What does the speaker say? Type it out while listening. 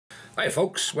Hi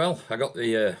folks, well I got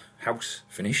the house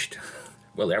finished,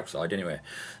 well the outside anyway.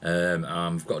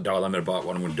 I've got a dilemma about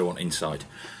what I'm going to do on inside,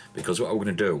 because what I'm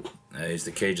going to do is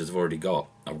the cages I've already got,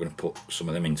 I'm going to put some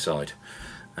of them inside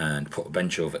and put a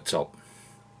bench over the top.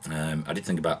 I did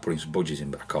think about putting some budgies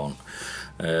in but I can't,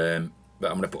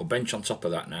 but I'm going to put a bench on top of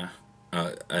that now,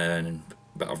 but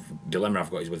the dilemma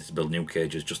I've got is whether to build new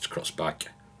cages just across back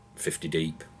 50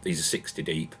 deep. These are 60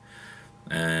 deep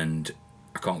and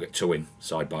I can't get two in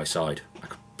side by side. I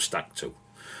could stack two,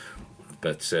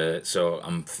 but so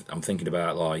I'm thinking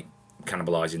about like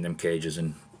cannibalising them cages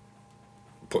and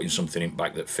putting something in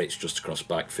back that fits just across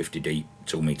back 50 deep,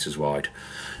 2 meters wide,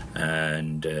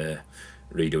 and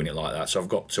redoing it like that. So I've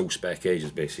got two spare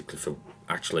cages basically for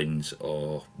hatchlings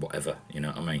or whatever, you know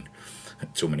what I mean,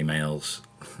 too many males,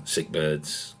 sick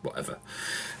birds, whatever.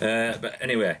 But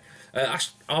anyway, I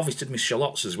harvested my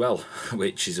shallots as well,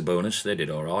 which is a bonus. They did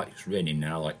alright. It's raining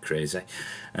now like crazy.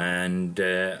 And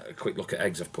a quick look at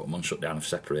eggs. I've put them on shutdown. I've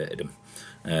separated them.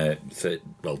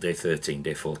 Well, day 13,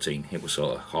 day 14. It was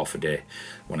sort of half a day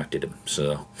when I did them,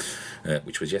 so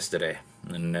which was yesterday.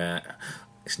 And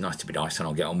it's nice to be nice, and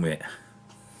I'll get on with it.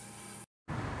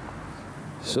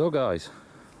 So guys,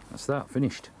 that's that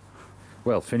finished.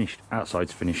 Well, finished.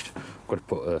 Outside's finished. I've got to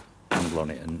put a handle on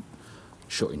it and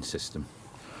shutting system.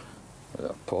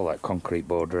 Put all that concrete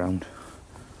board around.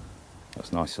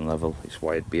 That's nice and level. It's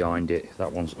wired behind it.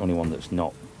 That one's the only one that's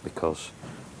not, because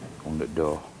on the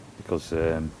door, because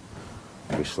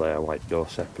obviously I wired the door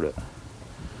separate.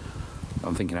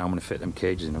 I'm thinking how I'm going to fit them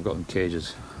cages in. I've got them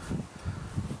cages.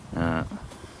 I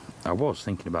was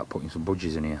thinking about putting some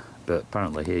budgies in here, but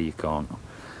apparently here you can't,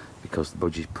 because the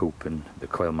budgies poop and the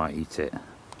quail might eat it.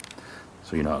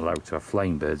 So you're not allowed to have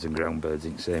flying birds and ground birds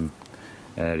in the same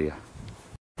area.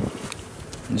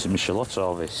 This is my shallot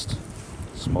harvest.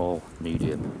 Small,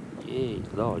 medium, yay,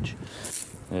 large.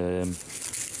 I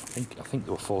think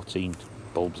there were 14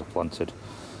 bulbs I planted,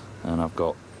 and I've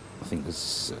got, I think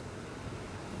there's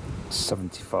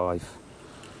 75.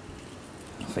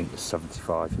 I think there's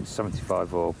 75. It's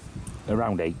 75 or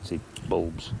around 80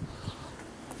 bulbs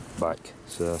back.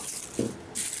 So,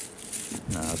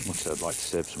 as much as I'd like to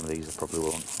save some of these, I probably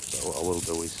won't. But what I will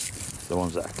do is the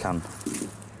ones that I can,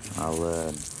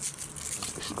 I'll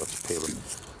just got to peel them,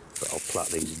 but I'll plait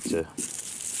these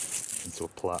into a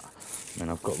plait. And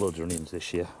I've got loads of onions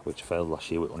this year, which failed last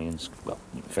year with onions. Well,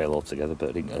 didn't fail altogether, but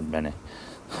I didn't get many.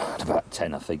 About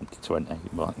 10, I think, 20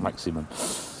 maximum.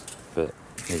 But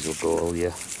these will go all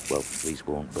year. Well, these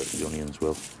won't, but the onions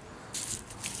will.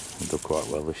 They'll do quite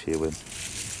well this year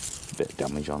with a bit of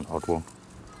damage on odd one.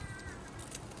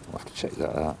 We'll have to check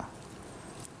that out.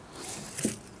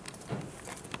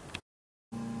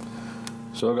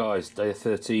 So guys, day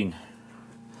 13.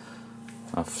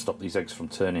 I've stopped these eggs from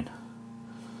turning.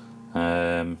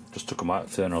 Just took them out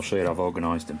of turn. I'll show you how I've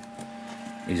organised them.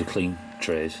 These are clean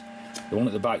trays. The one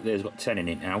at the back there's got 10 in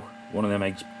it now. One of them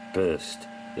eggs burst,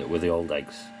 that were the old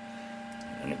eggs,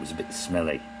 and it was a bit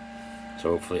smelly.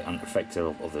 So hopefully it hadn't affected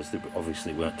others that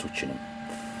obviously weren't touching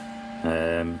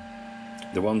them.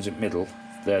 The ones in the middle,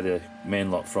 they're the main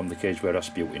lot from the cage where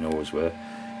Rasputin always were,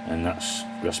 and that's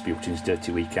Rasputin's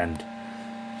dirty weekend.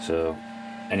 So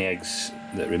any eggs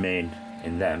that remain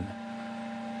in them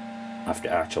after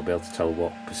hatch, I'll be able to tell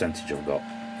what percentage I've got,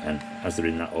 and as they're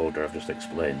in that order I've just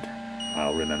explained,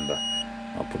 I'll remember.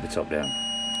 I'll put the top down.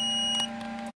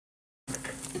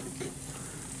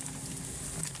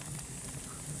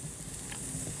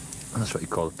 And that's what you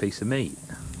call a piece of meat.